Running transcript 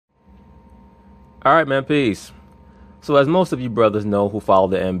All right, man, peace. So as most of you brothers know who follow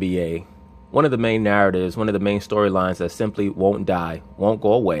the NBA, one of the main narratives, one of the main storylines that simply won't die, won't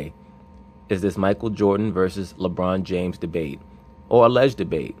go away, is this Michael Jordan versus LeBron James debate, or alleged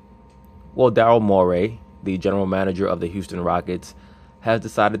debate. Well, Daryl Morey, the general manager of the Houston Rockets, has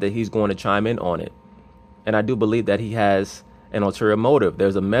decided that he's going to chime in on it. And I do believe that he has an ulterior motive.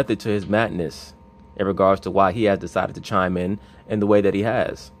 There's a method to his madness in regards to why he has decided to chime in the way that he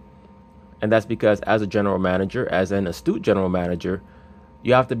has. And that's because as a general manager, as an astute general manager,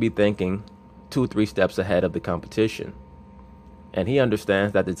 you have to be thinking 2-3 steps ahead of the competition. And he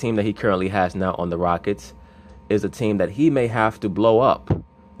understands that the team that he currently has now on the Rockets is a team that he may have to blow up,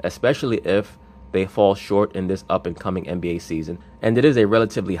 especially if they fall short in this up-and-coming NBA season. And it is a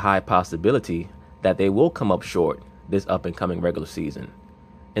relatively high possibility that they will come up short this up-and-coming regular season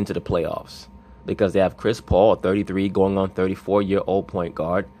into the playoffs, because they have Chris Paul, a 33 going on 34-year-old point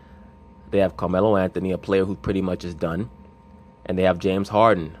guard. They have Carmelo Anthony, a player who pretty much is done. And they have James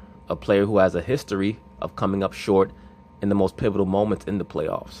Harden, a player who has a history of coming up short in the most pivotal moments in the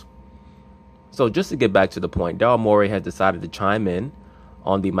playoffs. So just to get back to the point, Daryl Morey has decided to chime in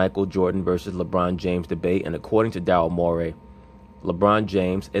on the Michael Jordan versus LeBron James debate. And according to Daryl Morey, LeBron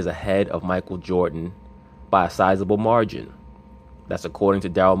James is ahead of Michael Jordan by a sizable margin. That's according to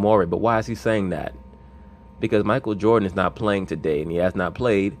Daryl Morey. But why is he saying that? Because Michael Jordan is not playing today, and he has not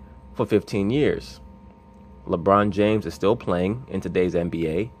played for 15 years. LeBron James is still playing in today's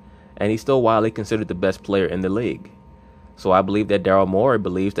NBA, and he's still widely considered the best player in the league. So I believe that Daryl Morey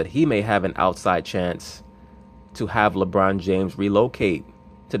believes that he may have an outside chance to have LeBron James relocate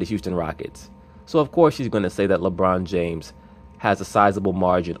to the Houston Rockets. So of course he's going to say that LeBron James has a sizable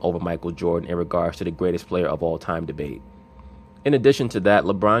margin over Michael Jordan in regards to the greatest player of all time debate. In addition to that,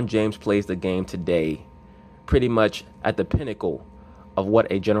 LeBron James plays the game today pretty much at the pinnacle of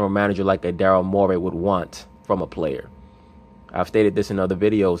what a general manager like a Daryl Morey would want from a player. I've stated this in other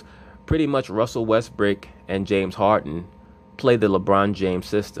videos. Pretty much Russell Westbrook and James Harden play the LeBron James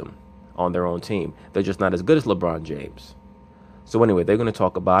system on their own team. They're just not as good as LeBron James. So anyway, they're going to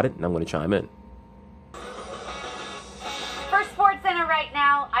talk about it, and I'm going to chime in. For SportsCenter right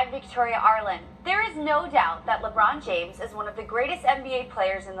now, I'm Victoria Arlen. There is no doubt that LeBron James is one of the greatest NBA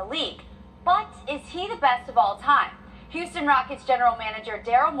players in the league. But is he the best of all time? Houston Rockets general manager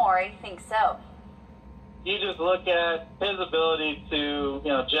Daryl Morey thinks so. You just look at his ability to,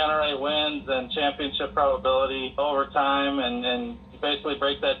 generate wins and championship probability over time, and you basically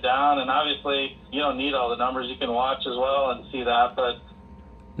break that down. And obviously, you don't need all the numbers. You can watch as well and see that. But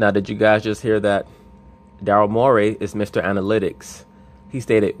now, did you guys just hear that? Daryl Morey is Mr. Analytics. He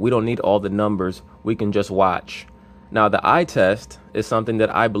stated, we don't need all the numbers. We can just watch. Now, the eye test is something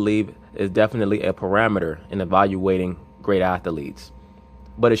that I believe is definitely a parameter in evaluating great athletes.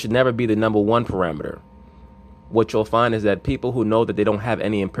 But it should never be the number one parameter. What you'll find is that people who know that they don't have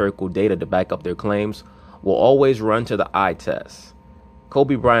any empirical data to back up their claims will always run to the eye test.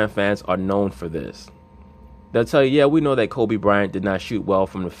 Kobe Bryant fans are known for this. They'll tell you, yeah, we know that Kobe Bryant did not shoot well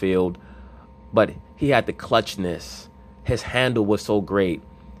from the field, but he had the clutchness. His handle was so great.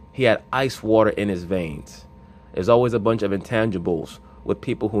 He had ice water in his veins. There's always a bunch of intangibles with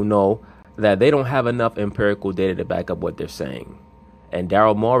people who know that they don't have enough empirical data to back up what they're saying. And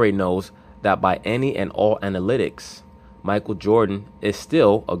Daryl Morey knows that by any and all analytics, Michael Jordan is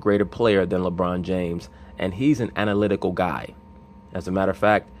still a greater player than LeBron James, and he's an analytical guy. As a matter of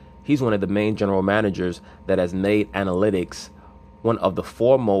fact, he's one of the main general managers that has made analytics one of the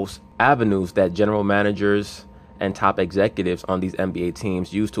foremost avenues that general managers and top executives on these NBA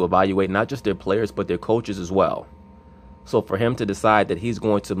teams use to evaluate not just their players, but their coaches as well. So for him to decide that he's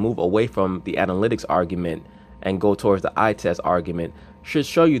going to move away from the analytics argument and go towards the eye test argument should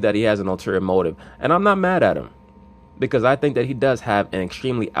show you that he has an ulterior motive. And I'm not mad at him, because I think that he does have an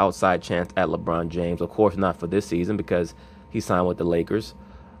extremely outside chance at LeBron James. Of course, not for this season because he signed with the Lakers.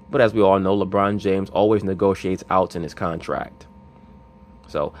 But as we all know, LeBron James always negotiates outs in his contract.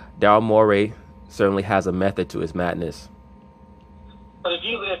 So Daryl Morey certainly has a method to his madness. But if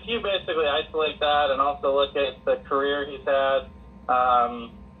you basically isolate that and also look at the career he's had,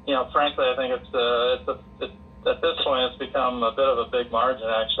 frankly, I think it's at this point it's become a bit of a big margin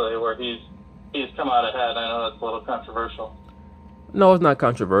actually, where he's come out ahead. I know that's a little controversial. No, it's not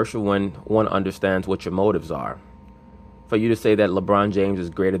controversial when one understands what your motives are. For you to say that LeBron James is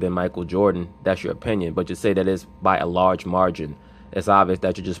greater than Michael Jordan, that's your opinion. But you say that it's by a large margin. It's obvious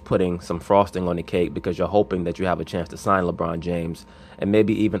that you're just putting some frosting on the cake because you're hoping that you have a chance to sign LeBron James and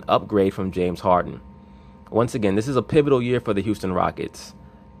maybe even upgrade from James Harden. Once again, this is a pivotal year for the Houston Rockets.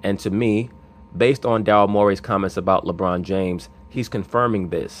 And to me, based on Daryl Morey's comments about LeBron James, he's confirming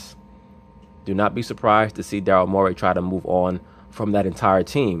this. Do not be surprised to see Daryl Morey try to move on from that entire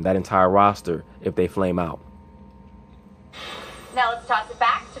team, that entire roster, if they flame out. Now let's toss it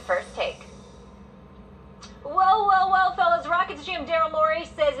back to First Take. Well, fellas, Rockets GM Daryl Morey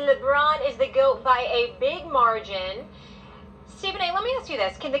says LeBron is the GOAT by a big margin. Stephen A., let me ask you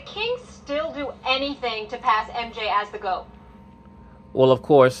this. Can the Kings still do anything to pass MJ as the GOAT? Well, of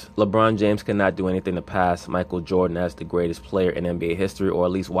course, LeBron James cannot do anything to pass Michael Jordan as the greatest player in NBA history, or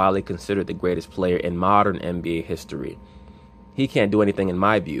at least widely considered the greatest player in modern NBA history. He can't do anything in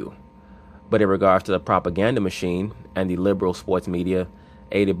my view. But in regards to the propaganda machine and the liberal sports media,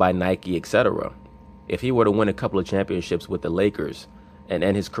 aided by Nike, etc., if he were to win a couple of championships with the Lakers and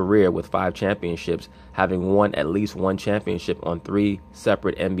end his career with 5 championships, having won at least 1 championship on 3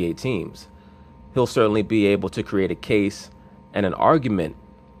 separate NBA teams, he'll certainly be able to create a case and an argument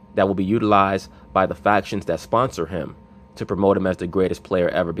that will be utilized by the factions that sponsor him to promote him as the greatest player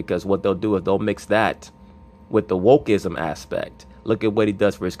ever, because what they'll do is they'll mix that with the wokeism aspect. Look at what he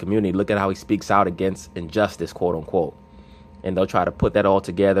does for his community. Look at how he speaks out against injustice, quote unquote. And they'll try to put that all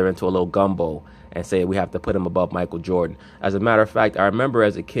together into a little gumbo and say we have to put him above Michael Jordan. As a matter of fact, I remember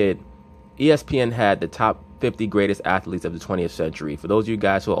as a kid, ESPN had the top 50 greatest athletes of the 20th century. For those of you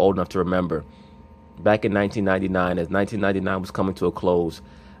guys who are old enough to remember, back in 1999, as 1999 was coming to a close,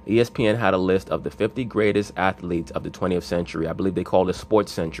 ESPN had a list of the 50 greatest athletes of the 20th century. I believe they called it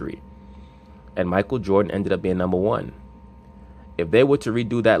Sports Century. And Michael Jordan ended up being number 1. If they were to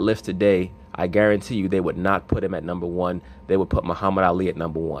redo that list today, I guarantee you they would not put him at number 1. They would put Muhammad Ali at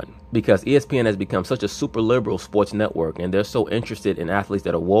number 1. Because ESPN has become such a super liberal sports network, and they're so interested in athletes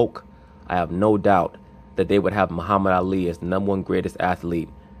that are woke, I have no doubt that they would have Muhammad Ali as the number 1 greatest athlete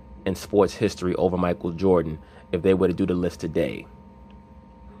in sports history over Michael Jordan if they were to do the list today.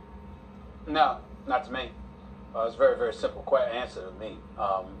 No, not to me. It's a very, very simple answer to me.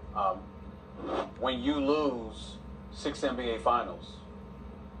 When you lose 6 NBA finals,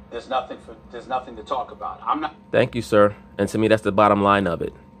 there's nothing to talk about. I'm not. Thank you, sir. And to me, that's the bottom line of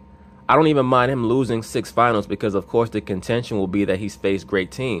it. I don't even mind him losing 6 finals because, of course, the contention will be that he's faced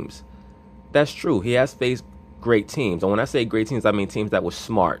great teams. That's true. He has faced great teams. And when I say great teams, I mean teams that were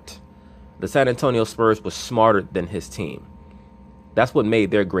smart. The San Antonio Spurs was smarter than his team. That's what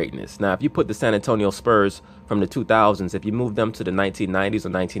made their greatness. Now, if you put the San Antonio Spurs from the 2000s, if you move them to the 1990s or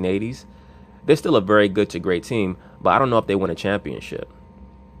 1980s, they're still a very good to great team, but I don't know if they win a championship.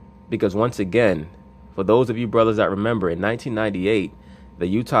 Because once again, for those of you brothers that remember, in 1998, the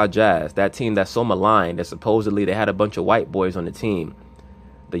Utah Jazz, that team that's so maligned that supposedly they had a bunch of white boys on the team,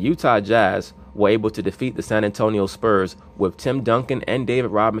 the Utah Jazz were able to defeat the San Antonio Spurs with Tim Duncan and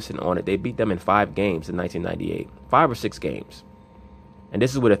David Robinson on it. They beat them in 5 games in 1998, 5 or 6 games. And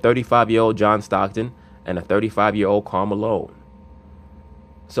this is with a 35-year-old John Stockton and a 35-year-old Karl Malone.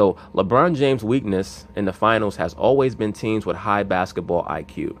 So LeBron James' weakness in the finals has always been teams with high basketball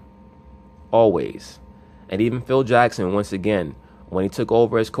IQ. Always. And even Phil Jackson, once again, when he took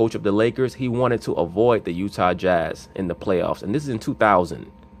over as coach of the Lakers, he wanted to avoid the Utah Jazz in the playoffs. And this is in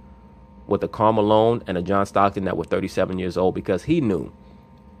 2000 with a Karl Malone and a John Stockton that were 37 years old, because he knew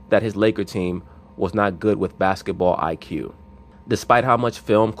that his Laker team was not good with basketball IQ. Despite how much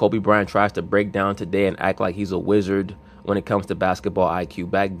film Kobe Bryant tries to break down today and act like he's a wizard when it comes to basketball IQ,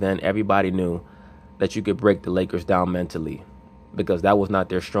 back then everybody knew that you could break the Lakers down mentally, because that was not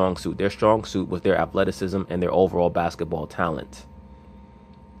their strong suit. Their strong suit was their athleticism and their overall basketball talent.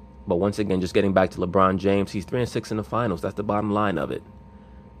 But once again, just getting back to LeBron James, he's 3-6 in the finals. That's the bottom line of it.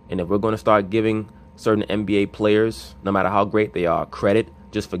 And if we're going to start giving certain NBA players, no matter how great they are, credit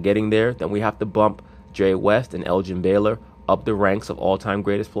just for getting there, then we have to bump Jerry West and Elgin Baylor up the ranks of all-time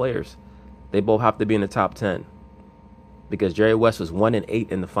greatest players. They both have to be in the top 10. Because Jerry West was 1-8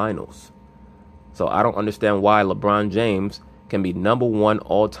 in the finals. So I don't understand why LeBron James can be number 1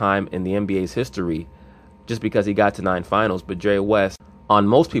 all-time in the NBA's history just because he got to 9 finals, but Jerry West, on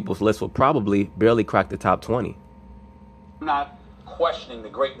most people's list, will probably barely crack the top 20. I'm not questioning the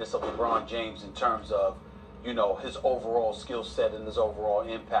greatness of LeBron James in terms of, his overall skill set and his overall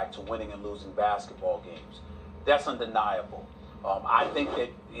impact to winning and losing basketball games. That's undeniable. I think that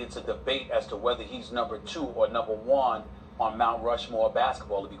it's a debate as to whether he's number 2 or number 1 on Mount Rushmore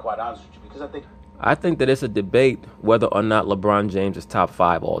basketball, to be quite honest with you, because I think that it's a debate whether or not LeBron James is top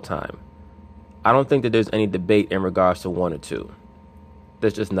 5 all time. I don't think that there's any debate in regards to 1 or 2.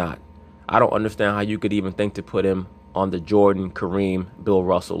 There's just not. I don't understand how you could even think to put him on the Jordan, Kareem, Bill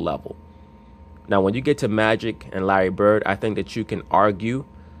Russell level. Now, when you get to Magic and Larry Bird, I think that you can argue,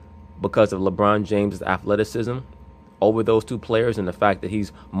 because of LeBron James' athleticism, over those 2 players and the fact that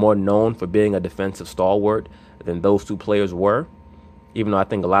he's more known for being a defensive stalwart than those 2 players were. even though I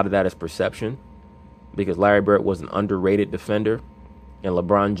think a lot of that is perception, because Larry Bird was an underrated defender, and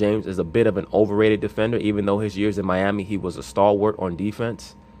LeBron James is a bit of an overrated defender, even though his years in Miami, he was a stalwart on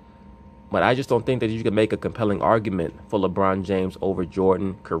defense. But I just don't think that you can make a compelling argument for LeBron James over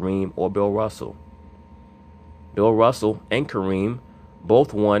Jordan, Kareem, or Bill Russell. Bill Russell and Kareem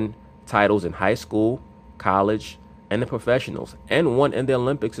both won titles in high school, college, and the professionals, and won in the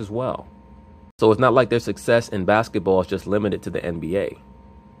Olympics as well. So it's not like their success in basketball is just limited to the NBA.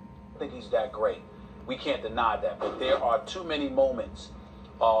 I think he's that great. We can't deny that. But there are too many moments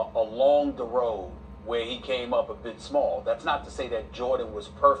along the road where he came up a bit small. That's not to say that Jordan was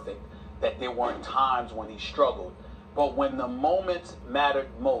perfect, that there weren't times when he struggled. But when the moments mattered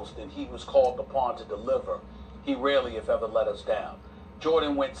most and he was called upon to deliver, he rarely, if ever, let us down.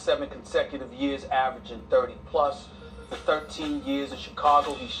 Jordan went 7 consecutive years averaging 30 plus. For 13 years in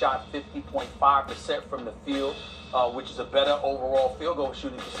Chicago, he shot 50.5% from the field, which is a better overall field goal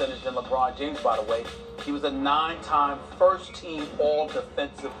shooting percentage than LeBron James, by the way. He was a 9-time first-team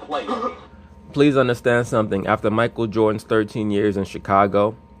all-defensive player. Please understand something. After Michael Jordan's 13 years in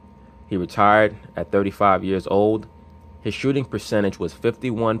Chicago, he retired at 35 years old. His shooting percentage was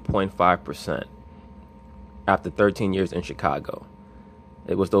 51.5% after 13 years in Chicago.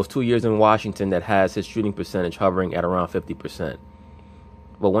 It was those 2 years in Washington that has his shooting percentage hovering at around 50%.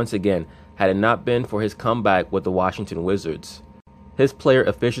 But once again, had it not been for his comeback with the Washington Wizards, his player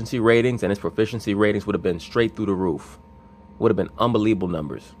efficiency ratings and his proficiency ratings would have been straight through the roof. Would have been unbelievable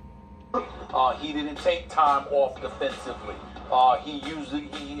numbers. He didn't take time off defensively.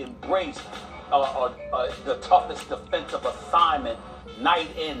 He embraced the toughest defensive assignment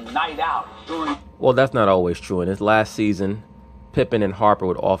night in, night out. Well, that's not always true. In his last season, Pippen and Harper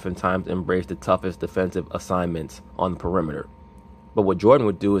would oftentimes embrace the toughest defensive assignments on the perimeter. But what Jordan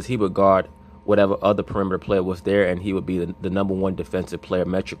would do is he would guard whatever other perimeter player was there, and he would be the number one defensive player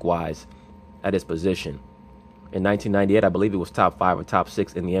metric-wise at his position. In 1998, I believe he was top 5 or top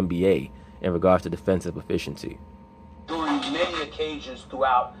 6 in the NBA in regards to defensive efficiency. During many occasions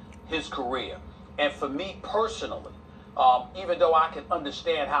throughout his career. And for me personally, even though I can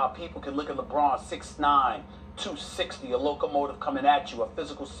understand how people can look at LeBron 6'9", 260, a locomotive coming at you, a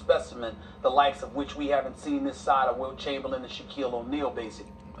physical specimen, the likes of which we haven't seen this side of Wilt Chamberlain and Shaquille O'Neal,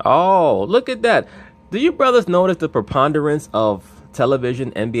 basically. Oh, look at that. Do you brothers notice the preponderance of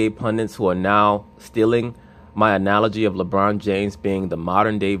television NBA pundits who are now stealing my analogy of LeBron James being the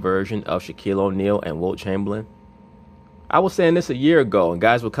modern-day version of Shaquille O'Neal and Wilt Chamberlain? I was saying this a year ago, and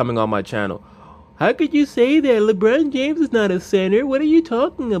guys were coming on my channel. How could you say that? LeBron James is not a center. What are you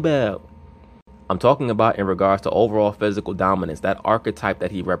talking about? I'm talking about in regards to overall physical dominance, that archetype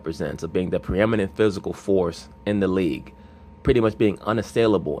that he represents of being the preeminent physical force in the league, pretty much being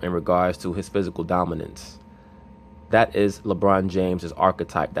unassailable in regards to his physical dominance. That is LeBron James's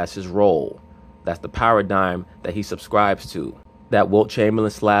archetype. That's his role. That's the paradigm that he subscribes to. That Wilt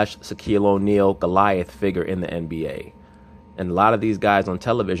Chamberlain / Shaquille O'Neal Goliath figure in the NBA. And a lot of these guys on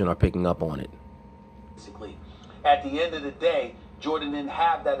television are picking up on it. Basically, at the end of the day, Jordan didn't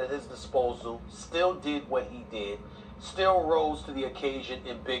have that at his disposal, still did what he did, still rose to the occasion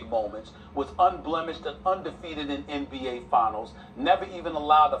in big moments, was unblemished and undefeated in NBA Finals, never even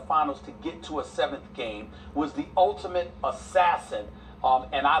allowed the Finals to get to a 7th game, was the ultimate assassin.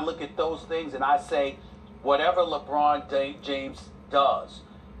 And I look at those things and I say, whatever LeBron James does,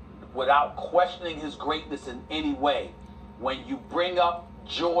 without questioning his greatness in any way, when you bring up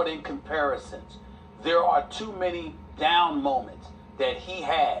Jordan comparisons, there are too many down moments that he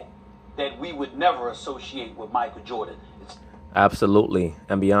had that we would never associate with Michael Jordan. Absolutely.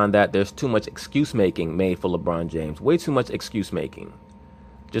 And beyond that, there's too much excuse making made for LeBron James. Way too much excuse making.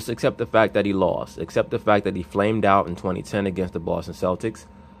 Just accept the fact that he lost. Accept the fact that he flamed out in 2010 against the Boston Celtics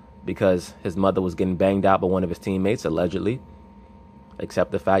because his mother was getting banged out by one of his teammates, allegedly.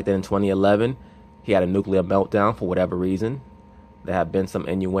 Accept the fact that in 2011, he had a nuclear meltdown for whatever reason. There have been some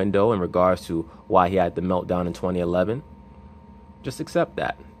innuendo in regards to why he had the meltdown in 2011. Just accept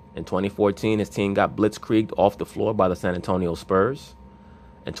that. In 2014, his team got blitzkrieged off the floor by the San Antonio Spurs.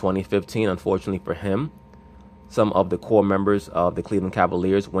 In 2015, unfortunately for him, some of the core members of the Cleveland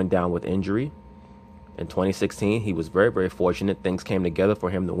Cavaliers went down with injury. In 2016, he was very, very fortunate. Things came together for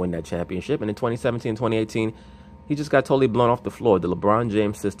him to win that championship. And in 2017, 2018, he just got totally blown off the floor. The LeBron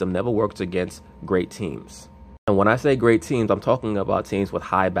James system never works against great teams. And when I say great teams, I'm talking about teams with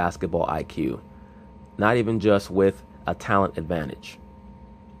high basketball IQ, not even just with a talent advantage.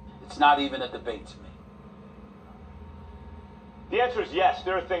 It's not even a debate to me. The answer is yes.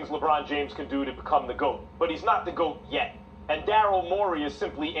 There are things LeBron James can do to become the GOAT, but he's not the GOAT yet. And Daryl Morey is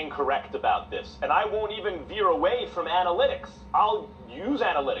simply incorrect about this. And I won't even veer away from analytics. I'll use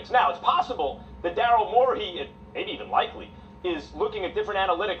analytics. Now, it's possible that Daryl Morey, maybe even likely, is looking at different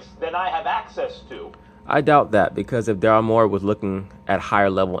analytics than I have access to. I doubt that, because if Daryl Morey was looking at higher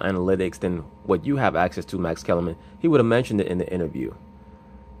level analytics than what you have access to, Max Kellerman, he would have mentioned it in the interview.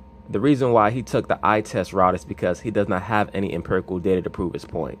 The reason why he took the eye test route is because he does not have any empirical data to prove his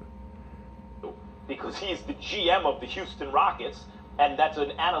point. Because he's the GM of the Houston Rockets, and that's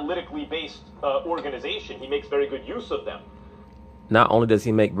an analytically based organization. He makes very good use of them. Not only does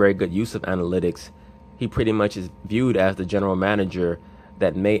he make very good use of analytics, he pretty much is viewed as the general manager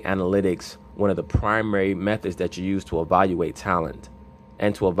that made analytics one of the primary methods that you use to evaluate talent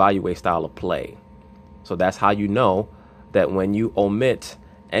and to evaluate style of play. So that's how you know that when you omit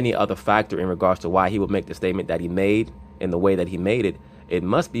any other factor in regards to why he would make the statement that he made in the way that he made it, it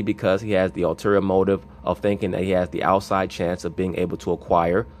must be because he has the ulterior motive of thinking that he has the outside chance of being able to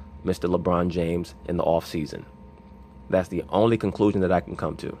acquire Mr. LeBron James in the offseason. That's the only conclusion that I can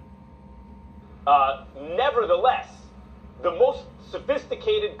come to. Nevertheless, the most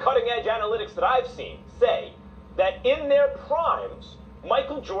sophisticated cutting-edge analytics that I've seen say that in their primes,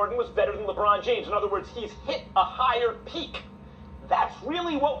 Michael Jordan was better than LeBron James. In other words, he's hit a higher peak. That's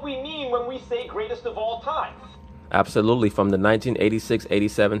really what we mean when we say greatest of all time. Absolutely, from the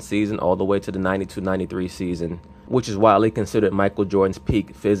 1986-87 season all the way to the 92-93 season, which is widely considered Michael Jordan's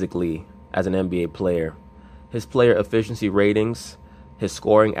peak physically as an NBA player. His player efficiency ratings, his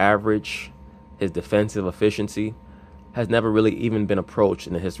scoring average, his defensive efficiency has never really even been approached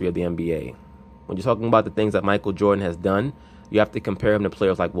in the history of the NBA. When you're talking about the things that Michael Jordan has done, you have to compare him to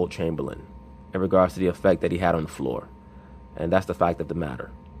players like Wilt Chamberlain in regards to the effect that he had on the floor. And that's the fact of the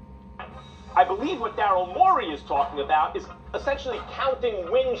matter. I believe what Daryl Morey is talking about is essentially counting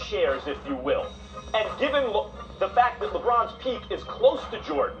win shares, if you will. And given the fact that LeBron's peak is close to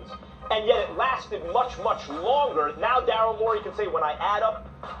Jordan's, and yet it lasted much, much longer, now Daryl Morey can say, when I add up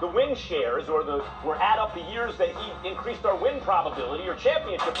the win shares or add up the years that he increased our win probability or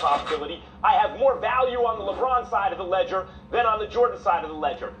championship probability, I have more value on the LeBron side of the ledger than on the Jordan side of the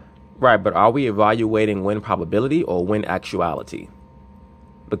ledger. Right, but are we evaluating win probability or win actuality?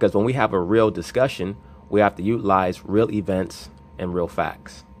 Because when we have a real discussion, we have to utilize real events and real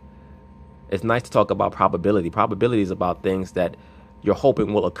facts. It's nice to talk about probability. Probability is about things that you're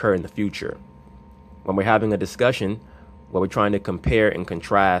hoping will occur in the future. When we're having a discussion where we're trying to compare and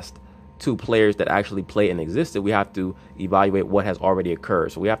contrast two players that actually played and existed, we have to evaluate what has already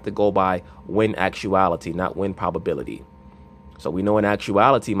occurred. So we have to go by win actuality, not win probability. So we know in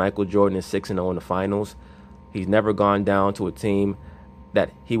actuality, Michael Jordan is 6-0 in the finals. He's never gone down to a team that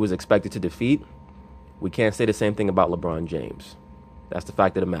he was expected to defeat. We can't say the same thing about LeBron James. That's the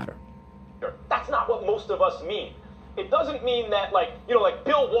fact of the matter. That's not what most of us mean. It doesn't mean that, like Bill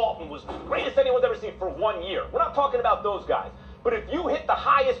Walton was the greatest anyone's ever seen for 1 year. We're not talking about those guys. But if you hit the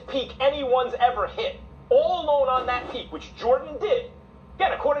highest peak anyone's ever hit, all alone on that peak, which Jordan did,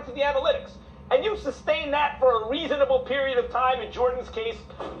 again, according to the analytics, and you sustain that for a reasonable period of time, in Jordan's case,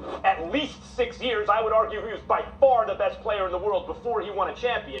 at least 6 years, I would argue he was by far the best player in the world before he won a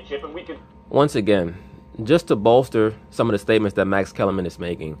championship, and we could... Once again, just to bolster some of the statements that Max Kellerman is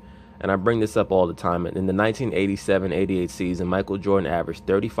making, and I bring this up all the time, in the 1987-88 season, Michael Jordan averaged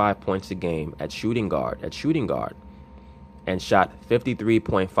 35 points a game at shooting guard, and shot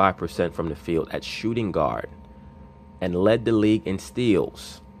 53.5% from the field at shooting guard, and led the league in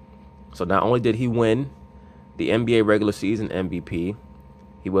steals. So not only did he win the NBA regular season MVP,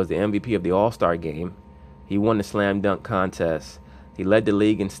 he was the MVP of the All-Star game, he won the slam dunk contest, he led the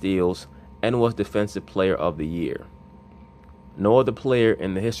league in steals, and was Defensive Player of the Year. No other player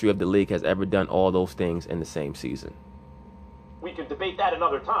in the history of the league has ever done all those things in the same season. We can debate that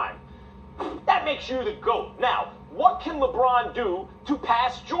another time. That makes you the GOAT. Now, what can LeBron do to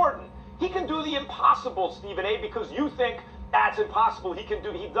pass Jordan? He can do the impossible, Stephen A., because you think that's impossible. He's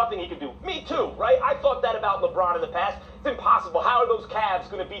nothing he can do. Me too, right? I thought that about LeBron in the past. It's impossible. How are those Cavs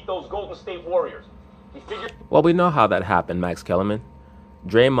going to beat those Golden State Warriors? Well, we know how that happened, Max Kellerman.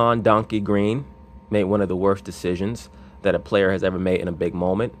 Draymond Donkey Green made one of the worst decisions that a player has ever made in a big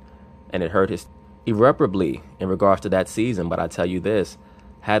moment, and it hurt his irreparably in regards to that season. But I tell you this,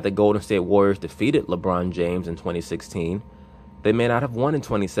 had the Golden State Warriors defeated LeBron James in 2016, they may not have won in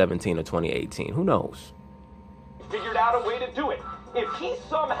 2017 or 2018. Who knows? Figured out a way to do it. If he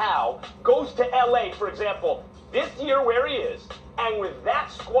somehow goes to LA, for example, this year where he is, and with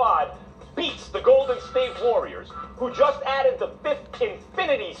that squad beats the Golden State Warriors, who just added the 5th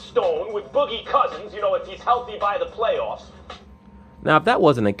Infinity Stone with Boogie Cousins, if he's healthy by the playoffs. Now, if that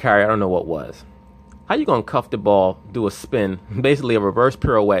wasn't a carry, I don't know what was. How you going to cuff the ball, do a spin, basically a reverse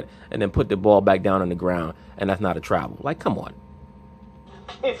pirouette, and then put the ball back down on the ground, and that's not a travel? Like, come on.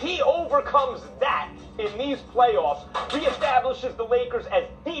 If he overcomes that in these playoffs, reestablishes the Lakers as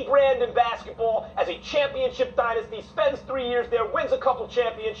the brand in basketball, as a championship dynasty, spends 3 years there, wins a couple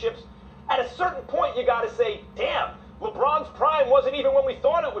championships, at a certain point you got to say, damn, LeBron's prime wasn't even when we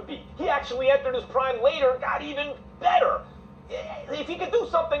thought it would be. He actually entered his prime later, got even better. If he can do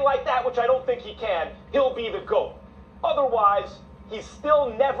something like that, which I don't think he can, he'll be the GOAT. Otherwise, he's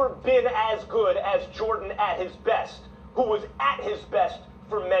still never been as good as Jordan at his best, who was at his best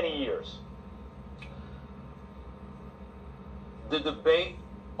for many years. The debate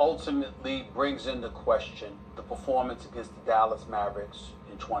ultimately brings into question the performance against the Dallas Mavericks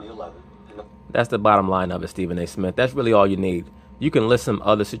in 2011. That's the bottom line of it, Stephen A. Smith. That's really all you need. You can list some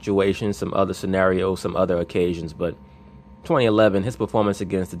other situations, some other scenarios, some other occasions, but 2011, his performance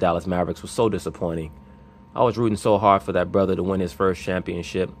against the Dallas Mavericks was so disappointing. I was rooting so hard for that brother to win his first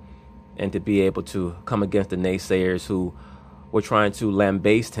championship and to be able to come against the naysayers who were trying to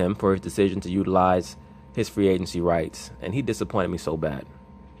lambaste him for his decision to utilize his free agency rights, and he disappointed me so bad.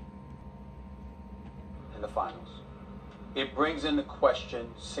 In the finals, it brings into question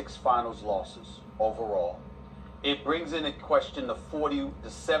 6 finals losses overall. It brings into question the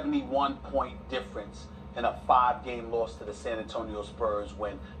 71-point difference in a 5-game loss to the San Antonio Spurs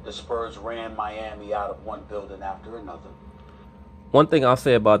when the Spurs ran Miami out of one building after another. One thing I'll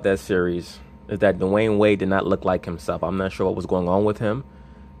say about that series is that Dwayne Wade did not look like himself. I'm not sure what was going on with him.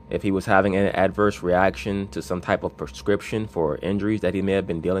 If he was having an adverse reaction to some type of prescription for injuries that he may have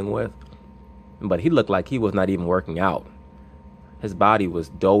been dealing with. But he looked like he was not even working out. His body was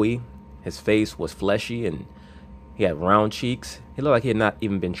doughy. His face was fleshy, and he had round cheeks. He looked like he had not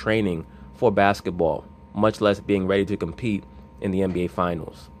even been training for basketball, much less being ready to compete in the NBA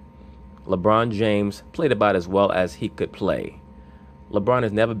Finals. LeBron James played about as well as he could play. LeBron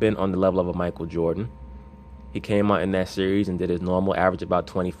has never been on the level of a Michael Jordan. He came out in that series and did his normal average about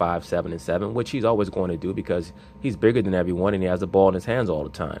 25, 7, and 7, which he's always going to do because he's bigger than everyone and he has the ball in his hands all the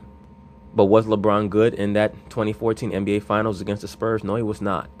time. But was LeBron good in that 2014 NBA Finals against the Spurs? No, he was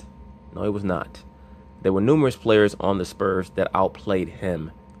not. No, he was not. There were numerous players on the Spurs that outplayed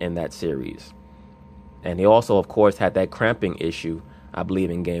him in that series. And he also, of course, had that cramping issue, I believe,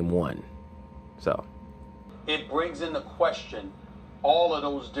 in Game 1. So it brings into question all of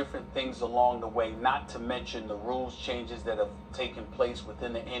those different things along the way, not to mention the rules changes that have taken place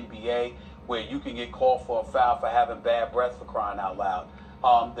within the NBA, where you can get called for a foul for having bad breath, for crying out loud.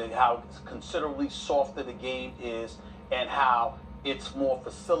 How considerably softer the game is, and how it's more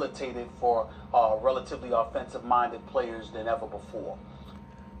facilitated for relatively offensive-minded players than ever before.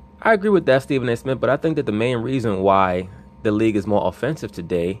 I agree with that, Stephen A. Smith, but I think that the main reason why the league is more offensive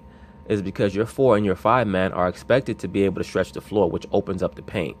today is because your 4 and your 5 man are expected to be able to stretch the floor, which opens up the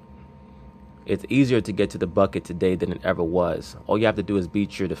paint. It's easier to get to the bucket today than it ever was. All you have to do is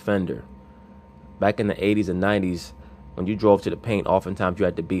beat your defender. Back in the 80s and 90s, when you drove to the paint, oftentimes you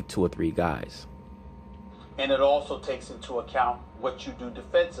had to beat 2 or 3 guys. And it also takes into account what you do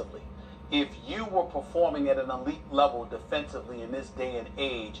defensively. If you were performing at an elite level defensively in this day and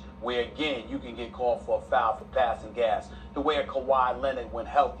age, where again you can get called for a foul for passing gas, the way a Kawhi Leonard, when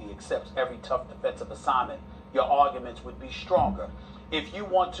healthy, accepts every tough defensive assignment, your arguments would be stronger. If you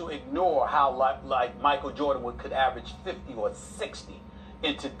want to ignore how like Michael Jordan could average 50 or 60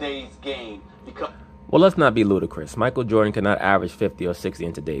 in today's game, because well, let's not be ludicrous. Michael Jordan cannot average 50 or 60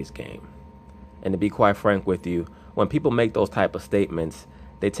 in today's game. And to be quite frank with you, when people make those type of statements,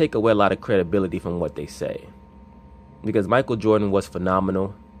 they take away a lot of credibility from what they say. Because Michael Jordan was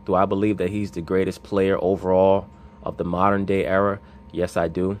phenomenal. Do I believe that he's the greatest player overall of the modern day era? Yes, I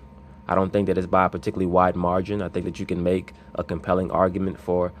do. I don't think that it's by a particularly wide margin. I think that you can make a compelling argument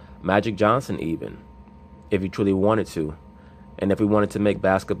for Magic Johnson even, if you truly wanted to. And if we wanted to make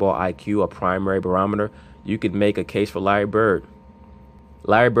basketball IQ a primary barometer, you could make a case for Larry Bird.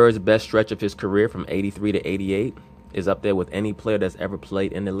 Larry Bird's best stretch of his career from 83 to 88 is up there with any player that's ever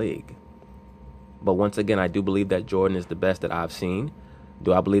played in the league. But once again, I do believe that Jordan is the best that I've seen.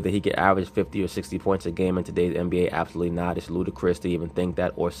 Do I believe that he could average 50 or 60 points a game in today's NBA? Absolutely not. It's ludicrous to even think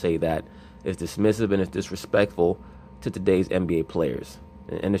that or say that. It's dismissive and it's disrespectful to today's NBA players.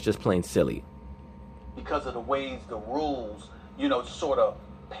 And it's just plain silly. Because of the ways the rules, sort of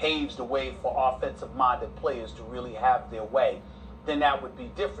paves the way for offensive-minded players to really have their way, then that would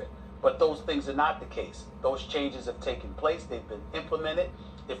be different. But those things are not the case. Those changes have taken place. They've been implemented.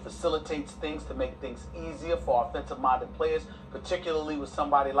 It facilitates things to make things easier for offensive-minded players, particularly with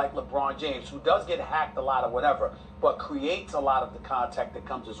somebody like LeBron James, who does get hacked a lot or whatever, but creates a lot of the contact that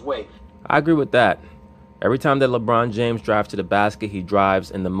comes his way. I agree with that. Every time that LeBron James drives to the basket, he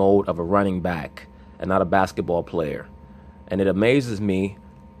drives in the mode of a running back and not a basketball player. And it amazes me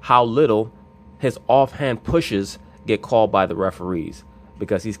how little his offhand pushes get called by the referees,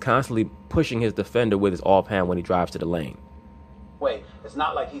 because he's constantly pushing his defender with his offhand when he drives to the lane. Way. It's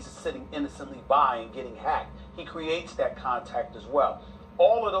not like he's sitting innocently by and getting hacked. He creates that contact as well.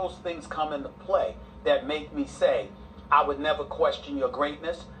 All of those things come into play that make me say, I would never question your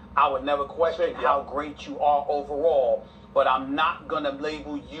greatness. I would never question how great you are overall, but I'm not going to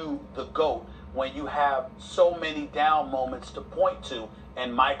label you the GOAT when you have so many down moments to point to,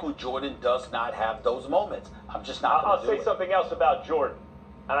 and Michael Jordan does not have those moments. I'm just not going to do it. I'll say something else about Jordan,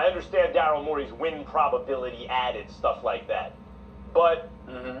 and I understand Daryl Morey's win probability added, stuff like that. But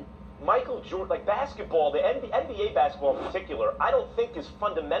Michael Jordan, like basketball, the NBA basketball in particular, I don't think is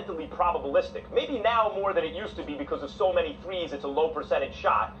fundamentally probabilistic. Maybe now more than it used to be because of so many threes, it's a low percentage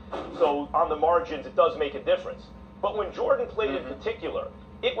shot. So on the margins, it does make a difference. But when Jordan played in particular,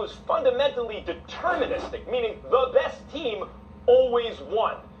 it was fundamentally deterministic, meaning the best team always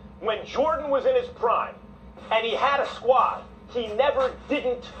won. When Jordan was in his prime and he had a squad, he never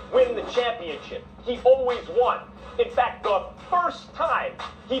didn't win the championship. He always won. In fact, the first time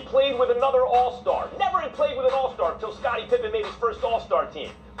he played with another All-Star, never had played with an All-Star until Scottie Pippen made his first All-Star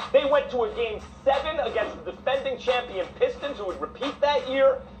team. They went to a Game 7 against the defending champion Pistons, who would repeat that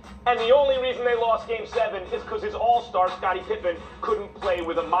year. And the only reason they lost Game 7 is because his All-Star, Scottie Pippen, couldn't play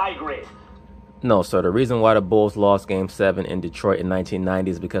with a migraine. No, sir. The reason why the Bulls lost Game 7 in Detroit in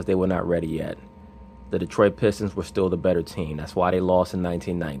 1990 is because they were not ready yet. The Detroit Pistons were still the better team. That's why they lost in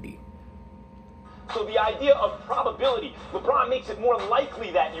 1990. So the idea of probability, LeBron makes it more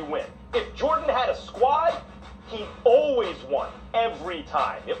likely that you win. If Jordan had a squad, he always won every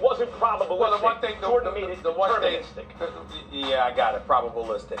time. It wasn't probabilistic. Well, the one thing, Jordan made it deterministic. Yeah, I got it.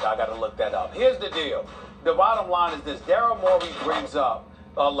 Probabilistic. I got to look that up. Here's the deal. The bottom line is this. Daryl Morey brings up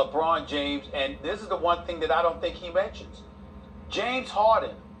LeBron James, and this is the one thing that I don't think he mentions. James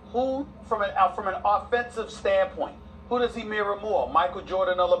Harden, who, from an offensive standpoint, who does he mirror more, Michael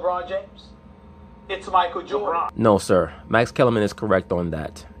Jordan or LeBron James? It's Michael Jordan. No, sir. Max Kellerman is correct on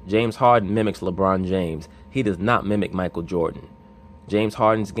that. James Harden mimics LeBron James. He does not mimic Michael Jordan. James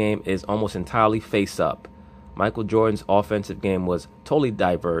Harden's game is almost entirely face-up. Michael Jordan's offensive game was totally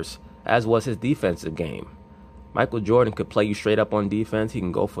diverse, as was his defensive game. Michael Jordan could play you straight up on defense. He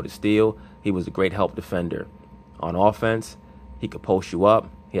can go for the steal. He was a great help defender. On offense, he could post you up.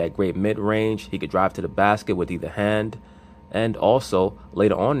 He had great mid-range. He could drive to the basket with either hand. And also,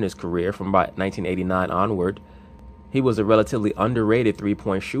 later on in his career, from about 1989 onward, he was a relatively underrated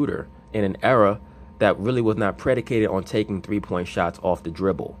three-point shooter in an era that really was not predicated on taking three-point shots off the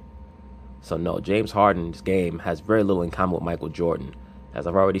dribble. So no, James Harden's game has very little in common with Michael Jordan. As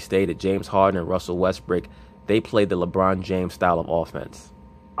I've already stated, James Harden and Russell Westbrook, they played the LeBron James style of offense.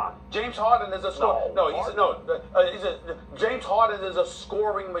 James Harden is a James Harden is a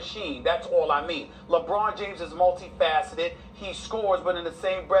scoring machine. That's all I mean. LeBron James is multifaceted. He scores, but in the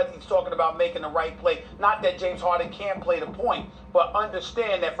same breath, he's talking about making the right play. Not that James Harden can't play the point, but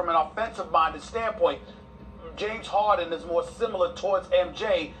understand that from an offensive-minded standpoint, James Harden is more similar towards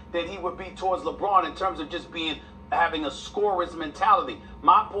MJ than he would be towards LeBron in terms of just having a scorer's mentality.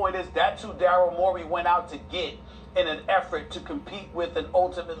 My point is that's who Daryl Morey went out to get in an effort to compete with and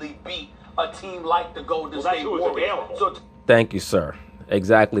ultimately beat a team like the Golden State Warriors. Thank you, sir.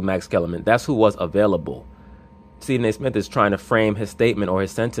 Exactly, Max Kellerman. That's who was available. Stephen A. Smith is trying to frame his statement or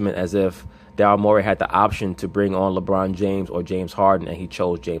his sentiment as if Daryl Morey had the option to bring on LeBron James or James Harden, and he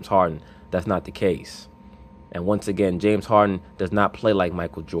chose James Harden. That's not the case. And once again, James Harden does not play like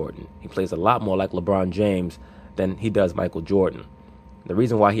Michael Jordan. He plays a lot more like LeBron James than he does Michael Jordan. The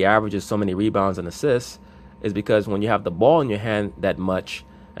reason why he averages so many rebounds and assists is because when you have the ball in your hand that much,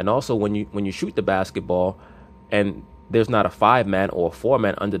 and also when you shoot the basketball and there's not a 5-man or a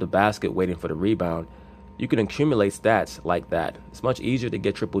 4-man under the basket waiting for the rebound, you can accumulate stats like that. It's much easier to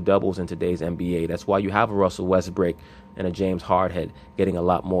get triple-doubles in today's NBA. That's why you have a Russell Westbrook and a James Harden getting a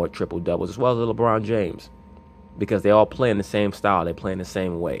lot more triple-doubles, as well as a LeBron James, because they all play in the same style. They play in the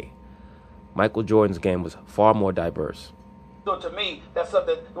same way. Michael Jordan's game was far more diverse. So to me, that's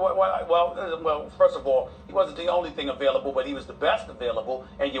something, well, first of all, he wasn't the only thing available, but he was the best available,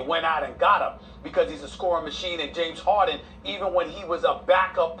 and you went out and got him because he's a scoring machine. And James Harden, even when he was a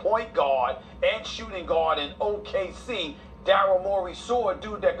backup point guard and shooting guard in OKC, Daryl Morey saw a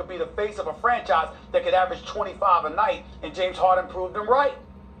dude that could be the face of a franchise that could average 25 a night, and James Harden proved him right.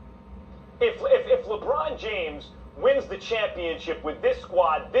 If LeBron James wins the championship with this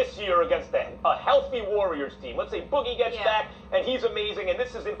squad this year against a healthy Warriors team. Let's say Boogie gets back and he's amazing and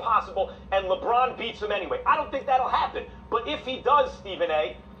this is impossible and LeBron beats him anyway. I don't think that'll happen. But if he does, Stephen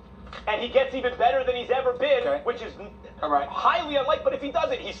A., and he gets even better than he's ever been, which is highly unlikely, but if he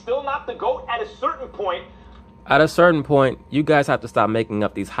doesn't, he's still not the GOAT at a certain point. At a certain point, you guys have to stop making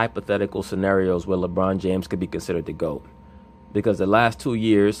up these hypothetical scenarios where LeBron James could be considered the GOAT. Because the last 2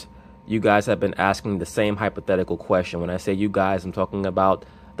 years, you guys have been asking the same hypothetical question. When I say you guys, I'm talking about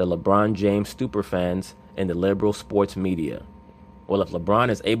the LeBron James superfans and the liberal sports media. Well, if LeBron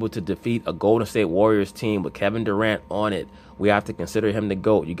is able to defeat a Golden State Warriors team with Kevin Durant on it, we have to consider him the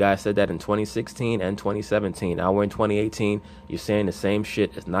GOAT. You guys said that in 2016 and 2017. Now we're in 2018. You're saying the same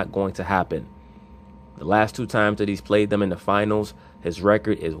shit is not going to happen. The last 2 times that he's played them in the finals, his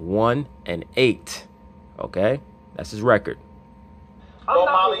record is 1-8. Okay? That's his record. Well,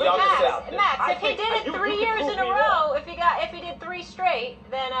 Molly, Max, if he did it 3 years in a row, if he did 3 straight,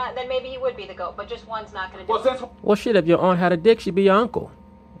 then maybe he would be the GOAT. But just one's not going to do it. Well, shit, if your aunt had a dick, she'd be your uncle.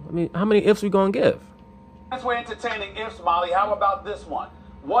 I mean, how many ifs we gonna give? Since we're entertaining ifs, Molly, how about this one?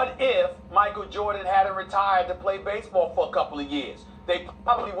 What if Michael Jordan hadn't retired to play baseball for a couple of years? They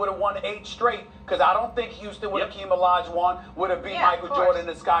probably would have won 8 straight, because I don't think Houston with Hakeem Olajuwon would have beat Michael Jordan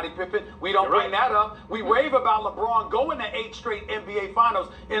and Scottie Pippen. We don't bring that up. We rave about LeBron going to 8 straight NBA Finals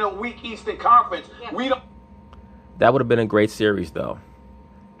in a weak Eastern Conference. We don't. That would have been a great series, though.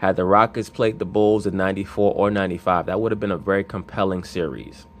 Had the Rockets played the Bulls in 94 or 95, that would have been a very compelling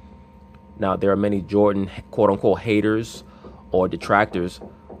series. Now, there are many Jordan, quote-unquote, haters or detractors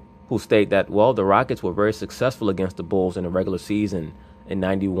who state that, well, the Rockets were very successful against the Bulls in the regular season in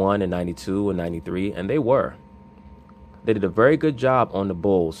 91 and 92 and 93, and they were. They did a very good job on the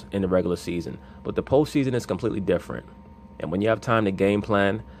Bulls in the regular season, but the postseason is completely different. And when you have time to game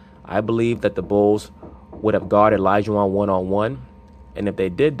plan, I believe that the Bulls would have guarded Olajuwon one-on-one, and if they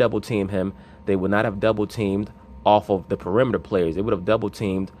did double-team him, they would not have double-teamed off of the perimeter players. They would have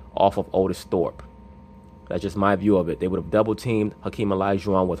double-teamed off of Otis Thorpe. That's just my view of it. They would have double-teamed Hakeem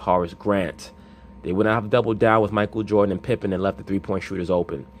Olajuwon with Horace Grant. They would not have doubled down with Michael Jordan and Pippen and left the three-point shooters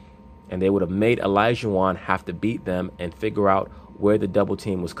open. And they would have made Olajuwon have to beat them and figure out where the double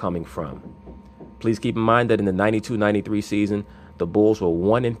team was coming from. Please keep in mind that in the 92-93 season, the Bulls were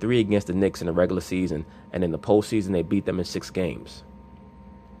 1-3 against the Knicks in the regular season, and in the postseason, they beat them in 6 games.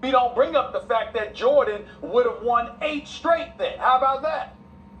 We don't bring up the fact that Jordan would have won 8 straight then. How about that?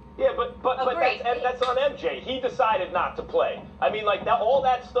 Yeah, but that's on MJ. He decided not to play. I mean, like, all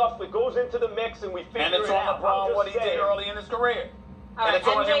that stuff that goes into the mix, and we figure it out. And it's on LeBron what he did early in his career. All right,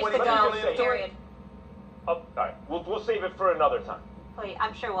 MJ's the GOAT, period. All right, we'll save it for another time. Please,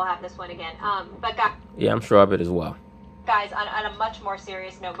 I'm sure we'll have this one again. But guys, yeah, I'm sure of it as well. Guys, on a much more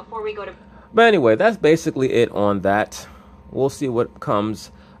serious note, before we go to... But anyway, that's basically it on that. We'll see what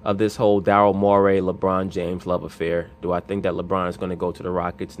comes of this whole Daryl Morey, LeBron James love affair. Do I think that LeBron is going to go to the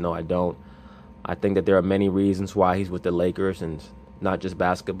Rockets? No, I don't. I think that there are many reasons why he's with the Lakers and not just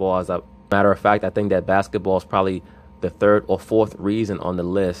basketball. As a matter of fact, I think that basketball is probably the 3rd or 4th reason on the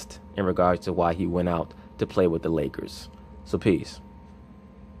list in regards to why he went out to play with the Lakers. So peace.